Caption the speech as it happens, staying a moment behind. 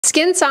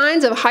Skin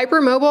signs of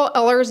hypermobile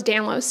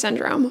Ehlers-Danlos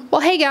syndrome.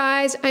 Well, hey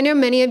guys, I know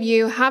many of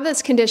you have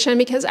this condition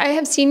because I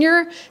have seen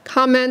your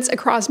comments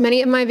across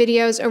many of my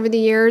videos over the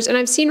years, and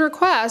I've seen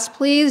requests,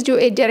 please do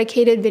a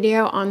dedicated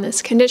video on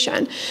this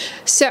condition.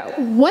 So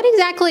what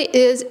exactly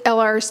is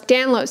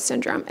Ehlers-Danlos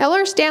syndrome?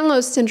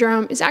 Ehlers-Danlos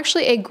syndrome is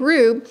actually a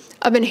group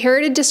of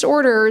inherited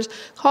disorders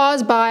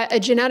caused by a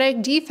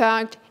genetic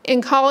defect in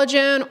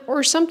collagen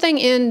or something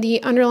in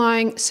the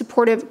underlying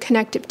supportive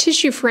connective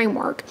tissue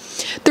framework.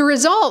 The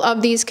result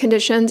of these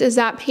conditions is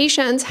that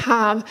patients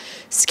have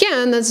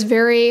skin that's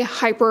very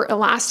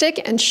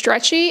hyperelastic and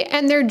stretchy,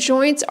 and their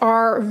joints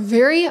are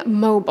very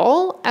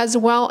mobile as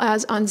well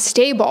as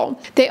unstable.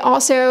 They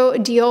also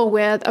deal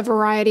with a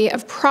variety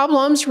of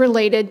problems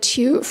related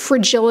to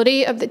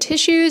fragility of the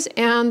tissues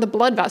and the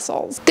blood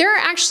vessels. There are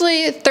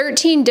actually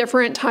 13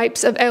 different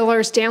types of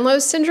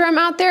Ehlers-Danlos syndrome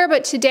out there,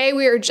 but today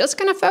we are just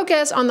going to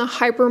focus on the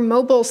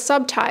hypermobile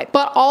subtype.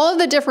 But all of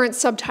the different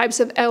subtypes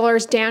of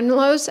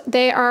Ehlers-Danlos,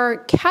 they are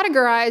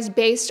categorized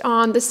based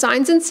on the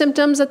signs and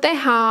symptoms that they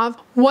have,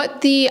 what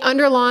the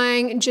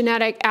underlying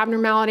genetic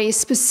abnormality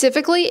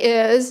specifically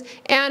is,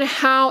 and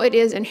how it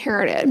is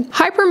inherited.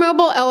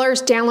 Hypermobile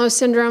Ehlers-Danlos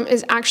syndrome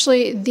is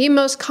actually the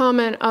most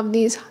common of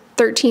these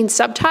 13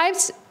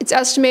 subtypes. It's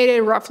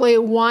estimated roughly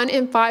 1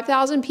 in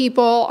 5,000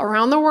 people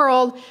around the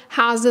world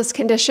has this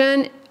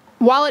condition.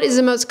 While it is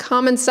the most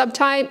common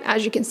subtype,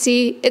 as you can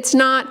see, it's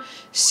not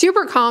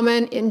super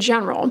common in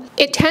general.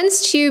 It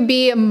tends to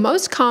be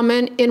most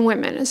common in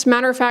women. As a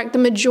matter of fact, the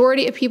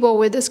majority of people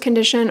with this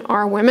condition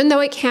are women,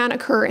 though it can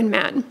occur in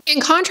men. In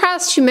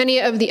contrast to many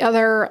of the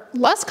other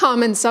less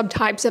common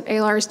subtypes of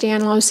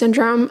Ehlers-Danlos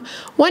syndrome,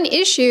 one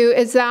issue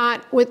is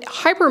that with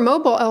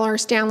hypermobile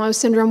Ehlers-Danlos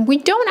syndrome, we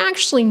don't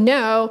actually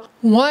know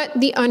what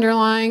the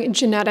underlying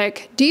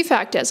genetic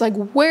defect is. Like,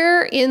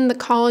 where in the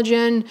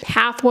collagen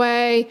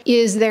pathway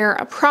is there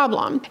a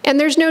problem? And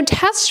there's no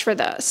test for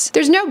this.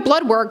 There's no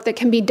blood work that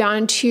can be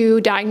done to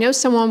diagnose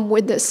someone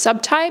with this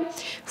subtype.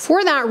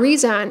 For that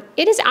reason,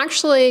 it is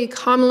actually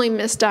commonly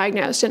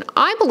misdiagnosed, and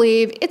I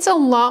believe it's a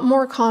lot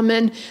more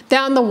common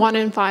than the 1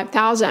 in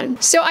 5,000.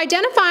 So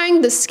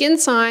identifying the skin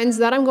signs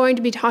that I'm going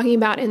to be talking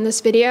about in this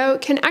video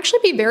can actually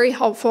be very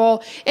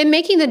helpful in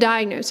making the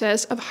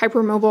diagnosis of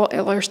hypermobile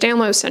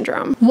Ehlers-Danlos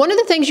syndrome. One of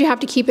the things you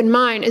have to keep in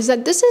mind is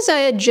that this is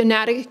a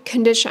genetic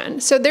condition.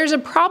 So there's a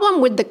problem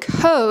with the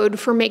code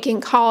for making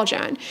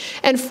collagen.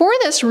 And for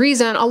this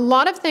reason, a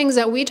lot of things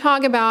that we talk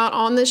about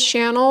on this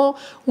channel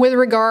with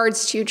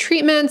regards to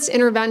treatments,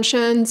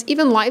 interventions,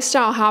 even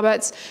lifestyle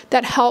habits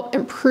that help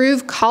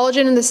improve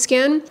collagen in the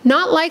skin,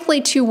 not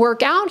likely to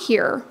work out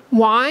here.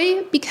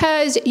 Why?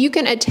 Because you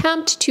can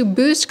attempt to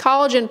boost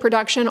collagen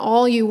production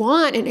all you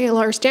want in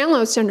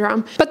Ehlers-Danlos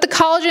syndrome, but the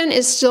collagen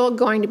is still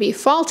going to be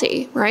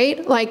faulty,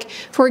 right? Like,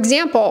 for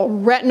example,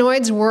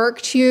 retinoids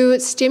work to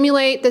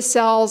stimulate the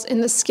cells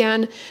in the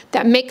skin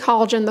that make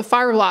collagen, the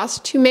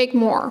fibroblasts, to make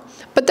more.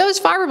 But those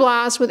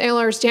fibroblasts with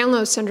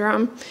Ehlers-Danlos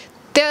syndrome,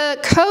 the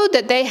code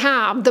that they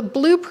have, the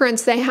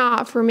blueprints they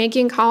have for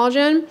making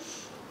collagen,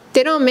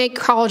 they don't make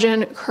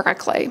collagen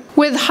correctly.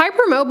 With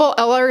hypermobile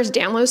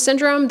Ehlers-Danlos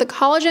syndrome, the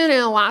collagen and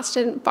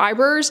elastin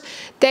fibers,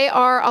 they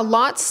are a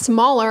lot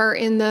smaller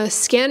in the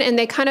skin, and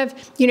they kind of,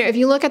 if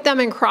you look at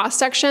them in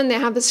cross-section, they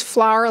have this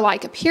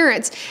flower-like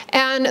appearance.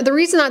 And the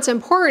reason that's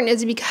important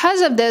is because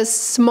of this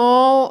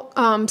small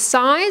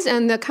size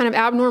and the kind of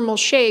abnormal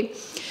shape,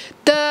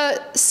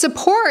 the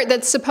support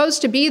that's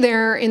supposed to be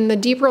there in the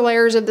deeper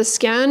layers of the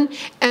skin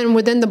and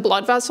within the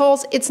blood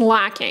vessels, it's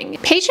lacking.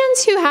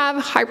 Patients who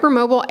have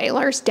hypermobile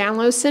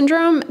Ehlers-Danlos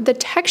syndrome, the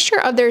texture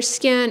of their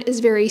skin is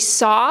very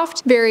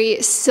soft,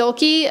 very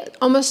silky,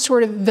 almost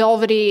sort of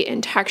velvety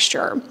in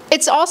texture.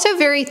 It's also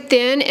very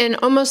thin and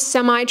almost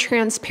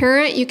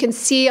semi-transparent. You can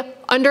see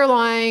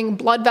underlying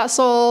blood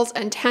vessels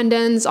and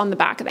tendons on the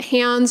back of the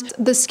hands.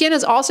 The skin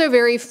is also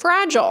very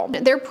fragile.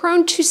 They're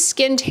prone to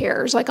skin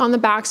tears, like on the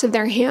backs of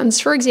their hands,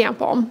 for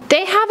example.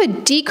 They have a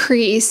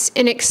decrease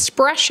in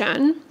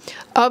expression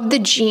of the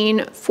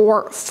gene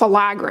for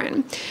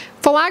filaggrin.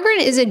 Filaggrin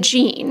is a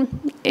gene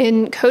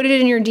encoded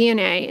in your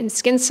DNA in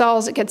skin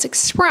cells. It gets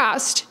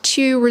expressed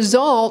to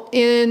result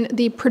in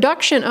the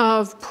production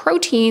of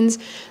proteins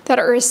that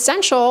are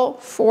essential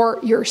for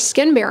your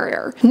skin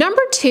barrier.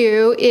 Number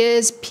 2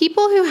 is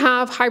people who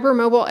have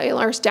hypermobile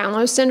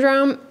Ehlers-Danlos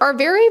syndrome are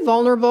very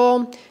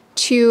vulnerable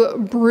to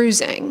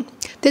bruising.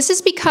 This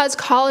is because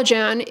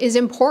collagen is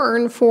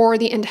important for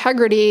the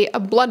integrity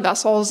of blood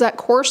vessels that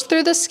course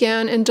through the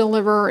skin and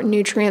deliver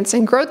nutrients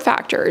and growth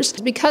factors.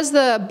 Because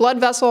the blood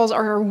vessels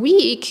are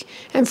weak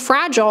and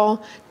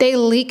fragile, they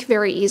leak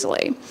very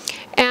easily.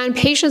 And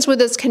patients with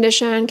this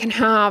condition can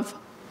have,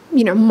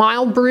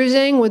 mild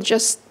bruising with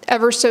just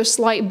ever so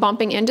slight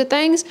bumping into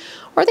things,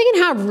 or they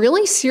can have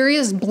really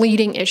serious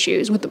bleeding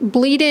issues with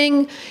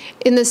bleeding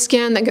in the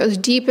skin that goes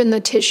deep in the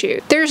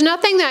tissue. There's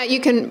nothing that you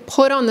can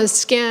put on the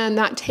skin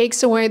that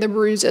takes away the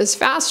bruises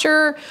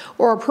faster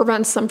or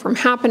prevents them from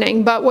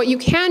happening, but what you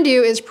can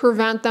do is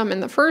prevent them in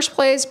the first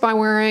place by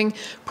wearing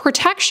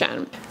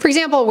protection. For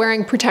example,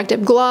 wearing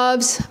protective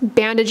gloves,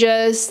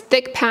 bandages,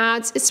 thick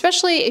pads,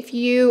 especially if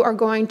you are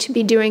going to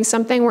be doing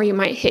something where you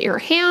might hit your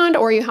hand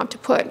or you have to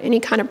put any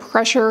kind of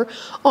pressure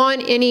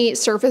on any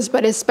surface,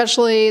 but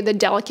especially the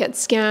delicate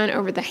skin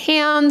over the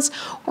hands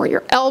or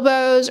your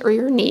elbows or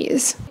your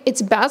knees.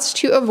 It's best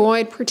to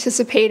avoid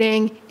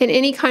participating in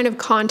any kind of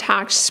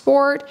contact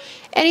sport,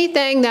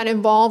 anything that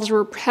involves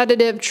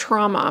repetitive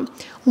trauma.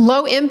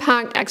 Low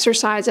impact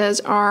exercises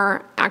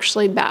are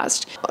actually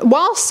best.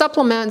 While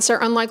supplements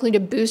are unlikely to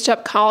boost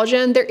up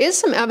collagen, there is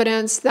some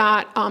evidence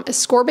that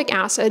ascorbic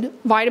acid,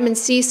 vitamin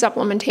C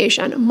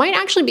supplementation might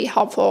actually be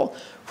helpful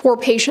for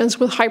patients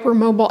with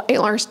hypermobile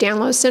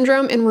Ehlers-Danlos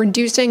syndrome in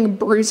reducing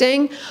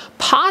bruising.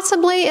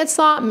 Possibly it's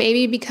thought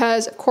maybe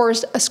because, of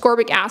course,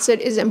 ascorbic acid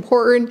is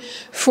important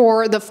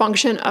for the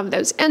function of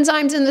those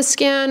enzymes in the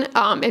skin,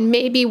 and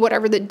maybe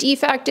whatever the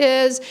defect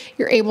is,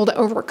 you're able to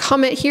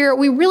overcome it here.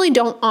 We really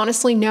don't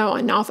honestly know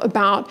enough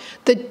about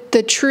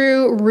the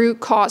true root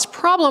cause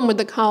problem with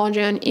the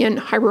collagen in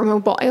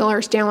hypermobile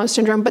Ehlers-Danlos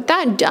syndrome, but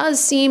that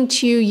does seem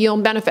to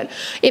yield benefit.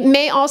 It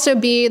may also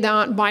be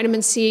that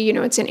vitamin C,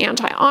 it's an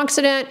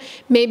antioxidant.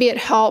 Maybe it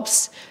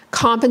helps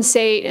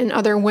compensate in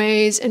other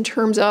ways in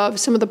terms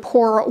of some of the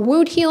poor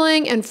wound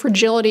healing and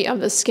fragility of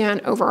the skin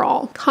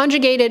overall.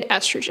 Conjugated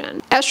estrogen.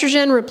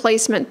 Estrogen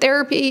replacement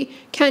therapy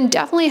can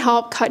definitely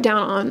help cut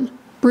down on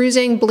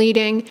bruising,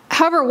 bleeding.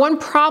 However, one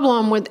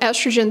problem with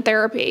estrogen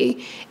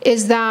therapy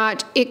is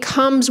that it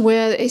comes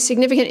with a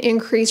significant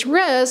increased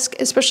risk,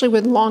 especially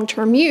with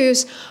long-term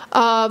use,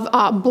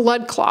 of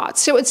blood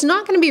clots. So it's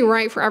not going to be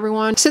right for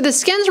everyone. So the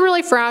skin's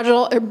really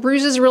fragile, it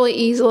bruises really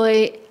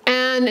easily.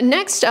 And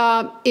next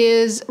up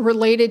is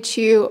related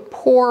to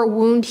poor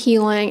wound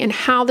healing and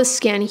how the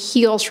skin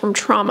heals from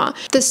trauma.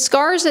 The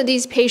scars that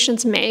these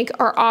patients make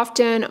are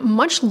often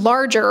much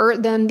larger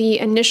than the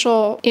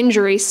initial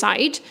injury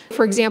site.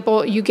 For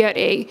example, you get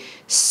a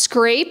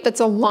scrape that's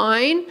a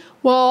line.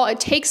 Well, it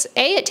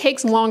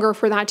takes longer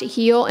for that to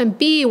heal, and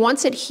B,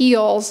 once it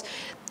heals,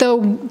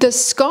 the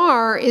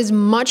scar is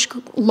much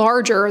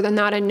larger than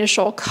that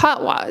initial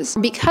cut was.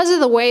 Because of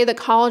the way the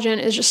collagen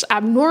is just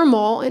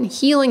abnormal in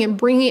healing and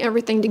bringing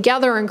everything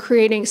together and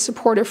creating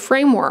supportive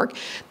framework,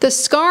 the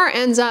scar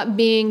ends up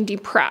being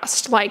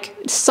depressed, like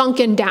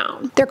sunken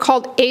down. They're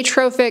called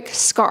atrophic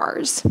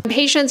scars.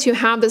 Patients who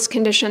have this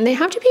condition, they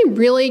have to be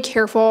really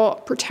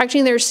careful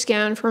protecting their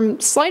skin from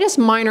slightest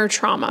minor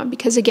trauma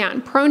because,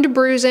 again, prone to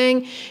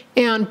bruising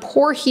and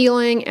poor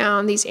healing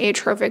and these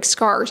atrophic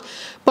scars.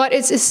 But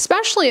it's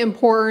especially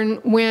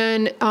important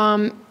when,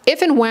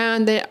 if and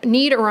when the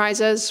need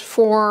arises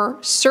for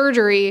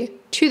surgery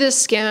to the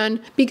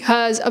skin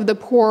because of the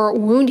poor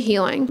wound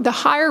healing. The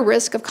higher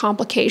risk of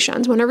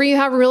complications. Whenever you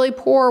have really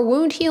poor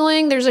wound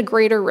healing, there's a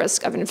greater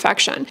risk of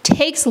infection. It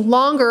takes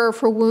longer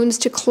for wounds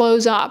to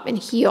close up and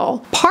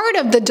heal. Part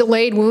of the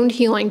delayed wound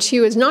healing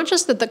too is not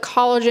just that the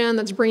collagen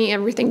that's bringing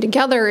everything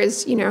together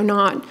is,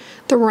 not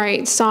the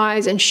right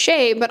size and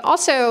shape, but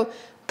also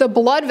the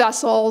blood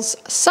vessels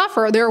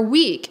suffer, they're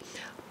weak.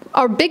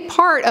 A big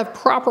part of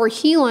proper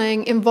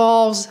healing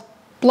involves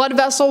blood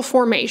vessel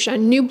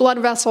formation, new blood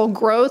vessel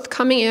growth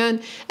coming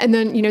in, and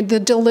then the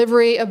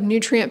delivery of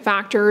nutrient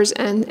factors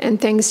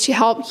and things to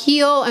help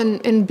heal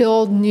and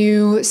build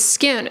new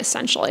skin,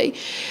 essentially.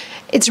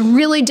 It's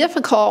really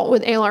difficult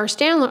with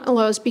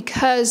Ehlers-Danlos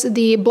because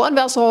the blood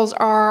vessels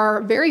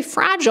are very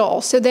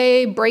fragile. So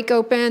they break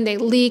open, they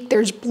leak,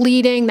 there's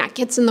bleeding that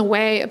gets in the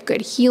way of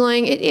good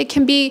healing. It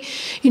can be,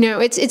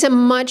 it's a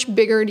much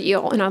bigger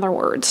deal, in other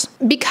words.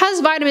 Because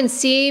vitamin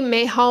C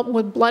may help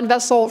with blood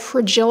vessel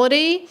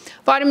fragility,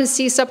 vitamin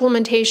C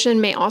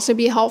supplementation may also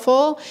be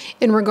helpful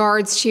in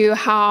regards to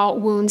how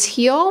wounds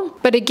heal.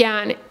 But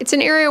again, it's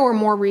an area where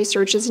more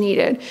research is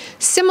needed.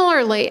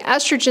 Similarly,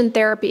 estrogen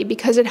therapy,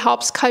 because it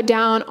helps cut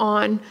down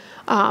on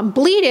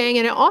bleeding,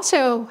 and it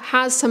also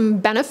has some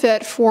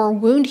benefit for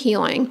wound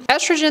healing.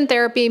 Estrogen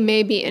therapy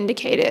may be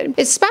indicated,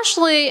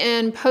 especially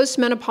in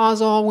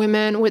postmenopausal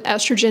women with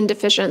estrogen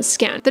deficient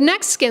skin. The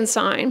next skin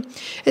sign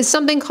is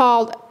something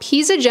called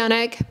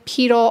piezogenic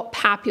pedal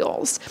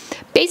papules.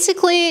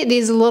 Basically,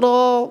 these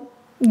little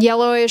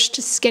yellowish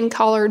to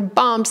skin-colored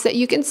bumps that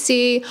you can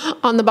see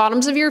on the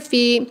bottoms of your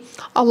feet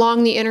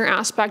along the inner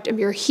aspect of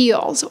your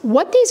heels.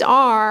 What these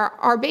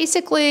are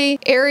basically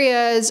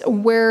areas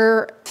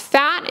where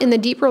fat in the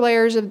deeper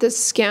layers of the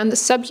skin, the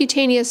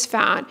subcutaneous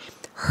fat,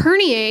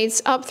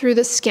 herniates up through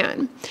the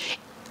skin.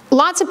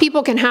 Lots of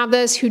people can have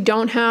this who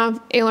don't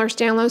have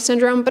Ehlers-Danlos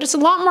syndrome, but it's a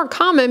lot more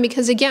common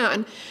because,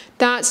 again,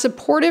 that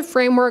supportive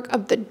framework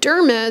of the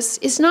dermis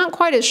is not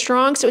quite as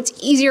strong, so it's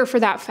easier for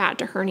that fat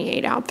to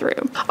herniate out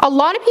through. A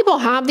lot of people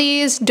have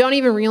these, don't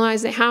even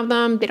realize they have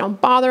them, they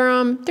don't bother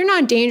them, they're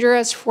not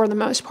dangerous for the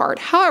most part.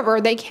 However,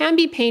 they can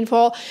be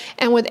painful,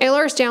 and with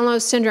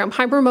Ehlers-Danlos syndrome,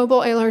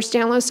 hypermobile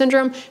Ehlers-Danlos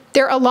syndrome,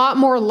 they're a lot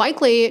more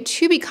likely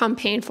to become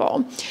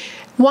painful.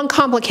 One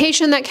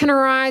complication that can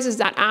arise is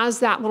that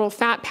as that little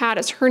fat pad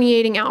is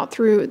herniating out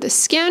through the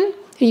skin,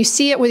 and you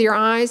see it with your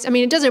eyes, I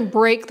mean, it doesn't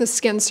break the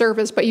skin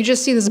surface, but you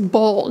just see this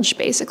bulge,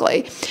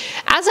 basically.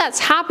 As that's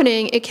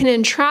happening, it can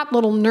entrap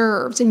little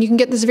nerves, and you can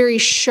get this very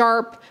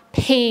sharp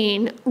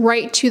pain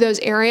right to those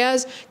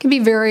areas. It can be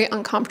very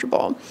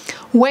uncomfortable.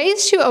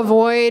 Ways to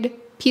avoid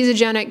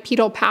piezogenic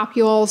pedal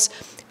papules,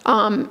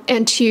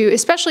 and to,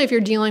 especially if you're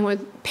dealing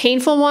with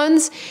painful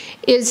ones,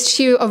 is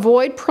to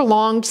avoid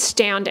prolonged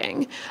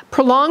standing.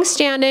 Prolonged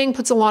standing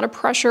puts a lot of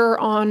pressure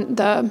on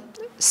the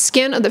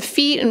skin of the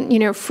feet and, you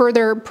know,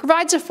 further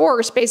provides a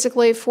force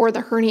basically for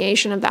the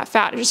herniation of that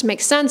fat. It just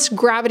makes sense.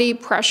 Gravity,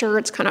 pressure,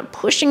 it's kind of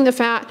pushing the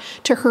fat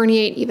to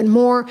herniate even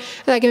more.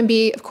 That can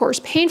be, of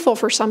course, painful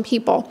for some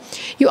people.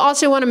 You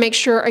also want to make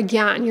sure,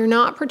 again, you're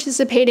not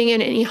participating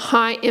in any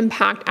high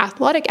impact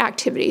athletic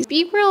activities.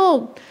 Be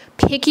real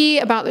picky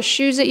about the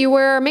shoes that you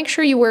wear. Make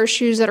sure you wear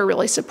shoes that are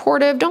really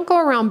supportive. Don't go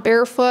around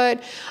barefoot,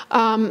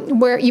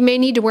 where you may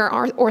need to wear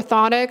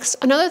orthotics.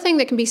 Another thing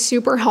that can be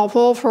super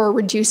helpful for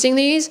reducing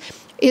these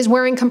is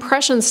wearing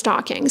compression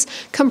stockings.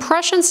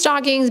 Compression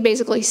stockings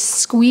basically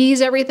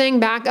squeeze everything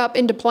back up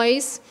into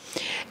place,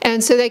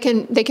 and so they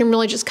can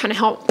really just kind of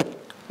help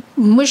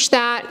mush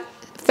that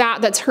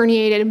fat that's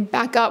herniated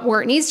back up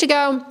where it needs to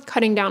go,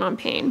 cutting down on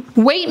pain.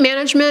 Weight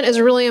management is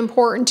really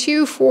important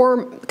too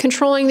for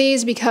controlling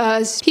these,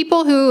 because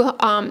people who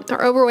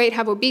are overweight,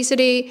 have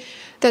obesity,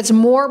 that's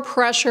more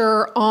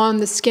pressure on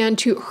the skin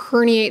to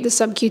herniate the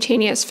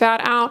subcutaneous fat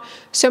out.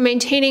 So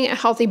maintaining a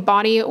healthy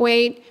body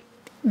weight,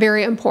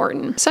 very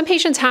important. Some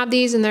patients have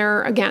these and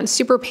they're, again,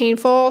 super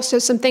painful. So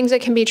some things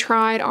that can be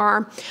tried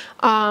are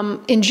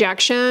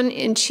injection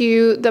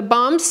into the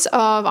bumps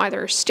of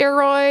either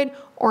steroid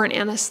or an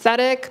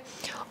anesthetic,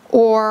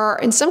 or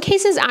in some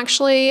cases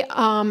actually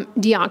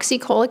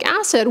deoxycholic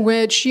acid,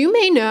 which you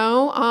may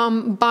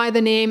know by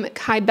the name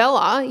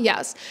Kybella.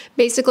 Yes,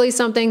 basically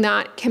something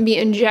that can be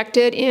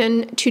injected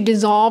in to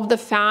dissolve the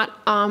fat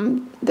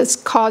that's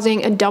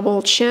causing a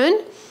double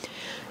chin.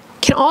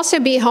 Can also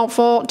be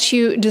helpful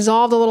to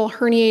dissolve the little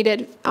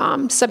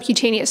herniated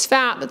subcutaneous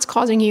fat that's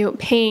causing you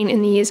pain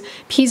in these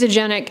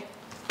piezogenic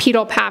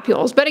pedal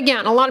papules. But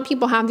again, a lot of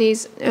people have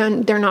these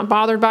and they're not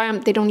bothered by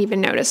them. They don't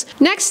even notice.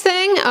 Next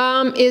thing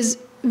is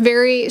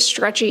very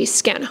stretchy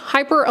skin,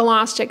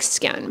 hyperelastic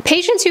skin.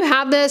 Patients who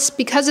have this,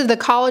 because of the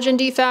collagen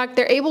defect,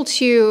 they're able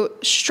to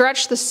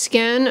stretch the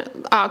skin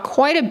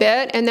quite a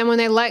bit, and then when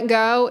they let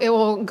go, it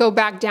will go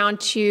back down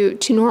to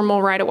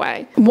normal right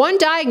away. One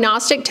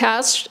diagnostic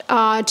test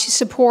to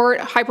support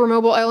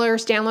hypermobile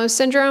Ehlers-Danlos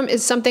syndrome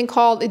is something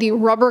called the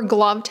rubber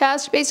glove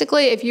test.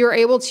 Basically, if you're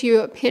able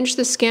to pinch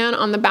the skin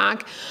on the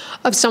back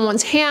of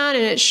someone's hand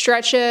and it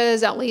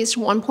stretches at least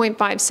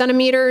 1.5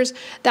 centimeters,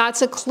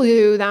 that's a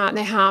clue that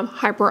they have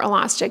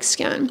hyperelastic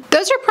skin.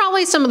 Those are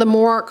probably some of the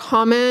more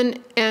common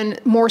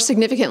and more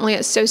significantly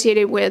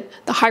associated with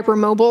the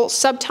hypermobile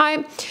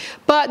subtype,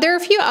 but there are a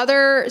few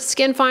other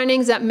skin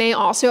findings that may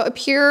also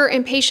appear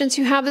in patients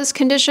who have this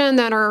condition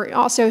that are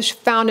also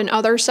found in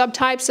other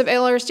subtypes of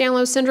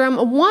Ehlers-Danlos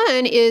syndrome.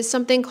 One is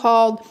something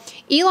called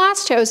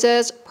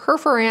Elastosis,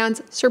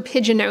 perforans,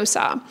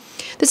 serpiginosa.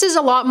 This is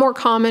a lot more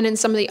common in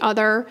some of the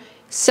other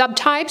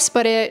subtypes,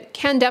 but it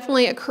can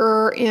definitely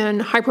occur in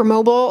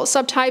hypermobile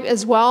subtype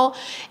as well.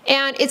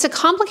 And it's a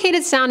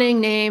complicated sounding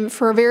name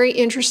for a very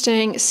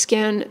interesting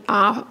skin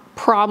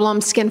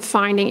problem, skin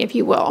finding, if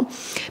you will.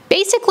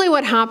 Basically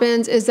what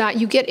happens is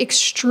that you get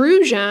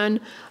extrusion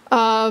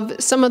of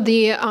some of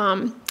the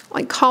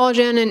like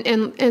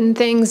collagen and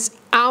things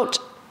out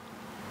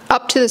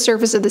up to the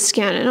surface of the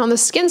skin. And on the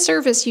skin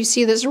surface, you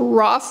see this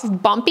rough,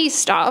 bumpy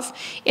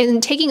stuff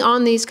and taking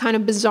on these kind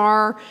of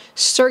bizarre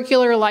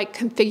circular-like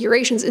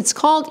configurations. It's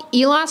called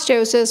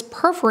elastosis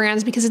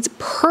perforans because it's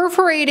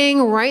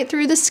perforating right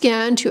through the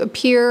skin to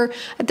appear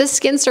at the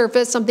skin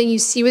surface, something you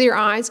see with your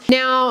eyes.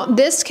 Now,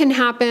 this can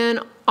happen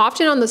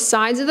often on the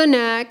sides of the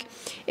neck.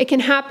 It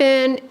can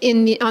happen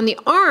on the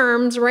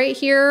arms right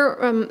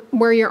here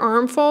where your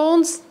arm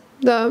folds,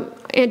 the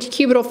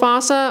antecubital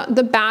fossa,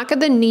 the back of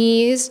the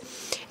knees.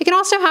 It can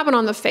also happen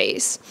on the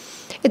face.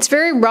 It's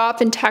very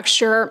rough in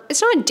texture.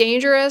 It's not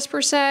dangerous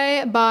per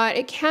se, but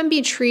it can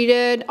be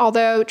treated,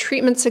 although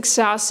treatment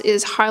success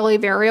is highly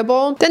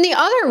variable. Then the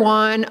other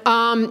one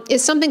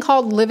is something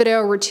called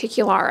Livedo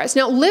reticularis.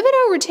 Now,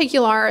 Livedo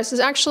reticularis is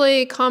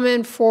actually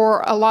common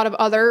for a lot of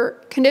other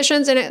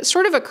conditions, and it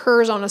sort of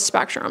occurs on a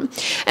spectrum.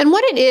 And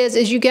what it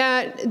is you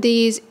get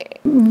these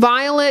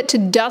violet to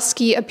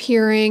dusky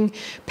appearing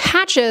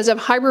patches of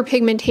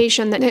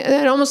hyperpigmentation that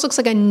it almost looks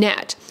like a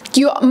net.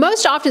 You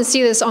most often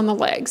see this on the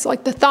legs,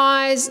 like the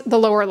thighs, the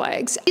lower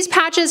legs. These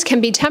patches can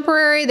be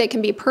temporary, they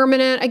can be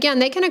permanent. Again,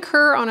 they can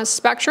occur on a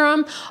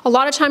spectrum. A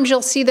lot of times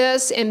you'll see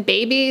this in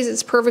babies,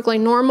 it's perfectly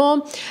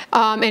normal,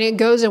 and it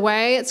goes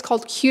away. It's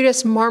called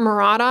cutis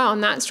marmorata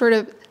on that sort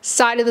of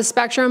side of the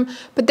spectrum.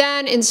 But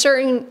then in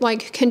certain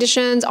like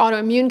conditions,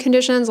 autoimmune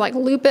conditions like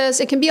lupus,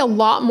 it can be a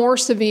lot more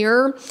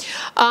severe.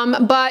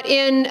 But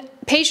in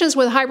patients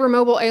with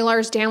hypermobile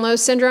Ehlers-Danlos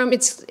syndrome,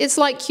 it's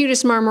like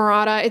cutis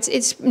marmorata.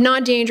 It's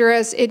not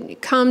dangerous.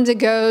 It comes and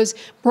goes,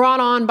 brought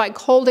on by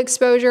cold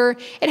exposure.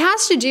 It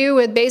has to do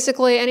with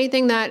basically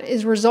anything that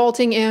is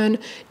resulting in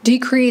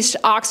decreased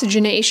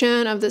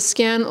oxygenation of the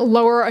skin,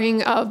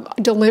 lowering of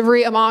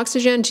delivery of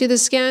oxygen to the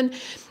skin.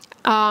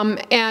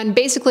 And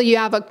basically you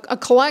have a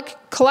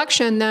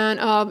collection then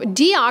of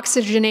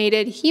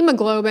deoxygenated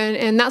hemoglobin,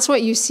 and that's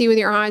what you see with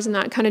your eyes in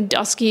that kind of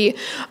dusky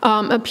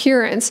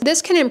appearance.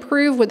 This can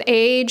improve with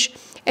age,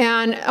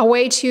 and a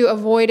way to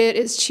avoid it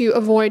is to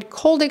avoid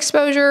cold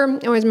exposure.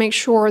 Always make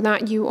sure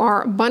that you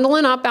are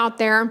bundling up out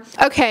there.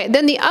 Okay,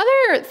 then the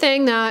other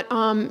thing that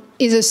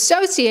is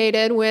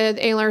associated with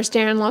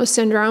Ehlers-Danlos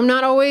syndrome,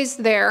 not always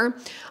there,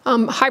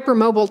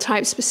 hypermobile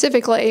type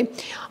specifically,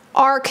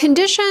 are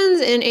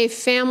conditions in a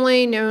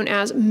family known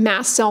as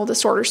mast cell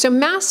disorder. So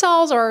mast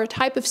cells are a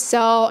type of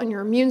cell in your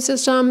immune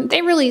system.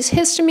 They release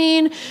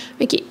histamine,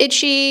 make you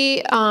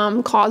itchy,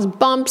 cause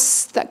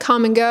bumps that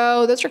come and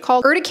go. Those are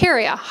called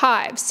urticaria,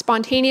 hives,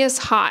 spontaneous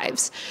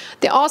hives.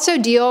 They also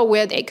deal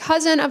with a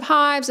cousin of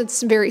hives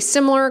that's very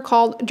similar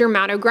called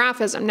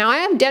dermatographism. Now I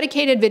have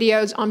dedicated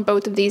videos on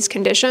both of these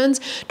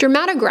conditions.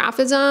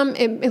 Dermatographism,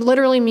 it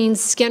literally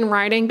means skin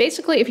writing.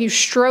 Basically, if you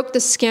stroke the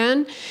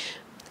skin,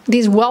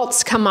 these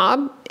welts come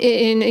up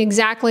in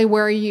exactly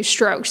where you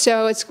stroked.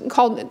 So it's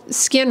called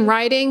skin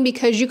writing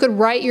because you could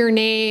write your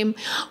name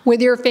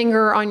with your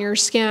finger on your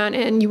skin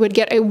and you would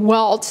get a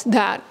welt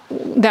that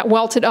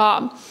welted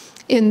up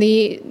in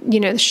the,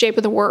 the shape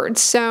of the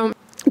words. So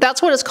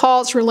that's what it's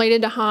called. It's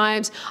related to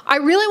hives. I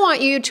really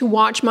want you to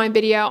watch my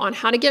video on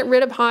how to get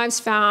rid of hives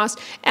fast,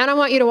 and I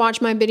want you to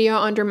watch my video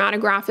on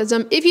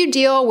dermatographism. If you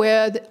deal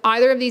with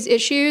either of these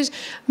issues,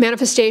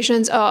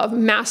 manifestations of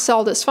mast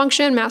cell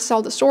dysfunction, mast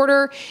cell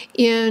disorder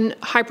in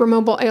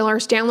hypermobile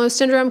Ehlers-Danlos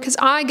syndrome, because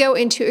I go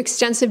into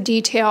extensive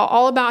detail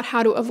all about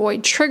how to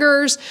avoid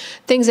triggers,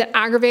 things that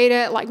aggravate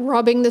it, like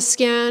rubbing the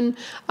skin.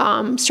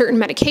 Certain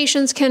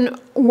medications can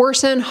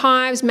worsen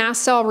hives,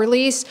 mast cell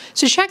release.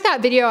 So check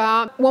that video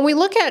out. When we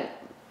look at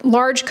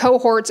large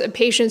cohorts of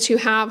patients who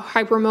have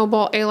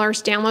hypermobile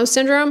Ehlers-Danlos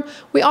syndrome,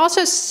 we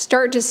also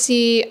start to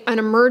see an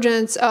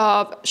emergence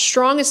of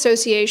strong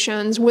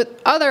associations with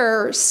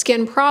other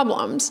skin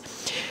problems.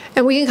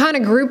 And we can kind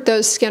of group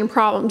those skin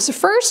problems. The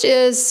first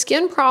is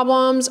skin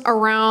problems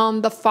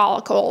around the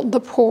follicle,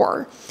 the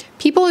pore.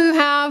 People who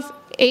have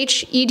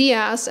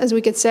hEDS, as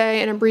we could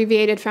say in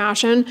abbreviated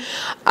fashion,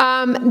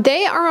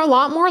 they are a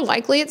lot more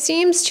likely, it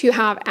seems, to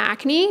have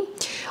acne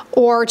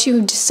or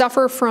to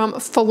suffer from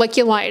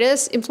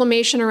folliculitis,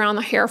 inflammation around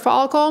the hair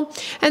follicle.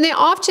 And they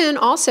often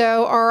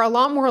also are a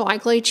lot more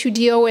likely to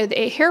deal with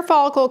a hair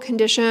follicle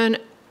condition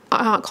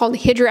called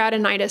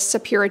hidradenitis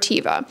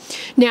suppurativa.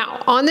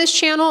 Now, on this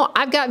channel,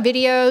 I've got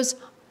videos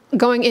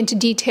going into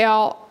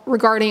detail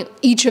regarding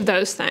each of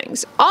those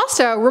things.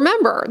 Also,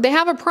 remember, they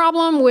have a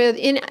problem with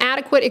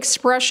inadequate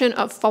expression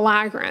of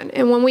filaggrin.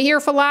 And when we hear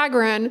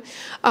filaggrin,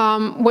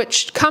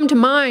 which come to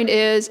mind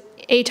is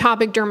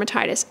atopic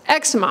dermatitis,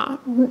 eczema.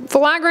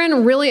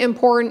 Filaggrin, really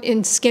important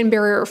in skin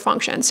barrier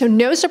function. So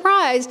no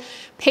surprise,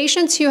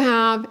 patients who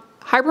have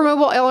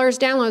hypermobile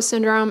Ehlers-Danlos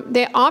syndrome,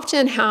 they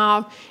often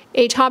have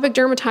atopic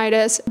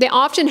dermatitis. They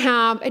often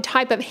have a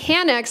type of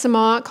hand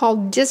eczema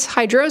called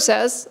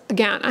dyshidrosis.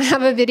 Again, I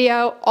have a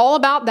video all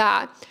about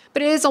that,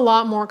 but it is a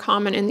lot more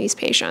common in these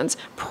patients,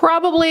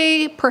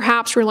 probably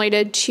perhaps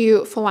related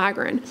to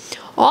filaggrin.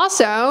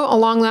 Also,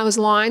 along those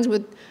lines,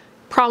 with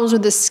problems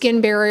with the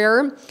skin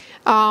barrier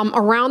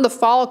around the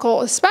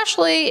follicle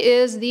especially,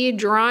 is the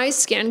dry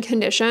skin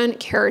condition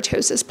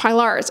keratosis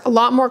pilaris, a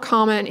lot more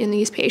common in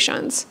these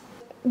patients.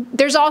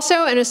 There's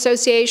also an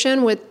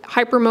association with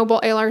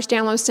hypermobile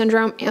Ehlers-Danlos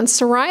syndrome and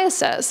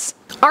psoriasis.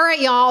 All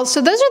right, y'all, so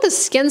those are the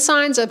skin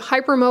signs of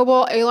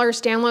hypermobile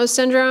Ehlers-Danlos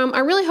syndrome. I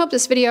really hope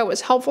this video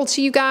was helpful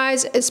to you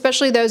guys,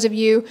 especially those of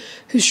you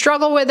who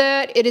struggle with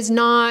it. It is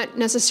not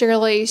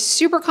necessarily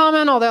super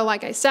common, although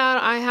like I said,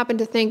 I happen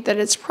to think that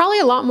it's probably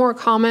a lot more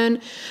common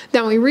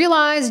than we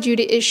realize due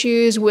to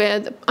issues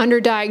with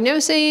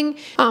underdiagnosing.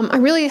 I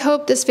really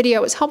hope this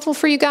video was helpful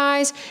for you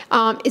guys.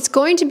 It's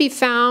going to be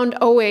found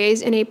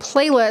always in a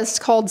playlist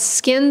called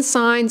Skin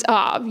Signs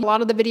Of. A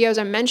lot of the videos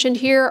I mentioned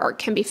here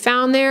can be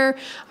found there.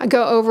 I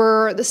go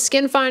over the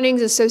skin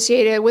findings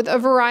associated with a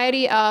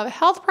variety of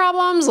health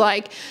problems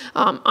like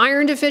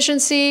iron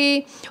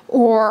deficiency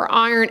or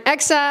iron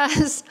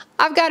excess.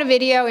 I've got a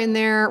video in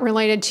there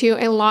related to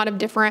a lot of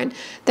different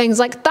things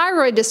like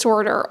thyroid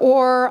disorder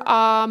or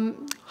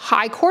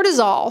high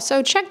cortisol.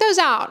 So check those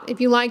out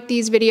if you like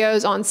these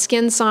videos on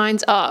skin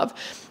signs of.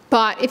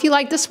 But if you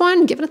like this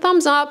one, give it a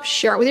thumbs up,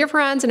 share it with your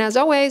friends, and as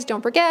always,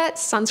 don't forget,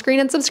 sunscreen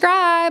and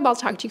subscribe. I'll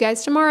talk to you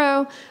guys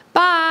tomorrow.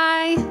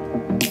 Bye!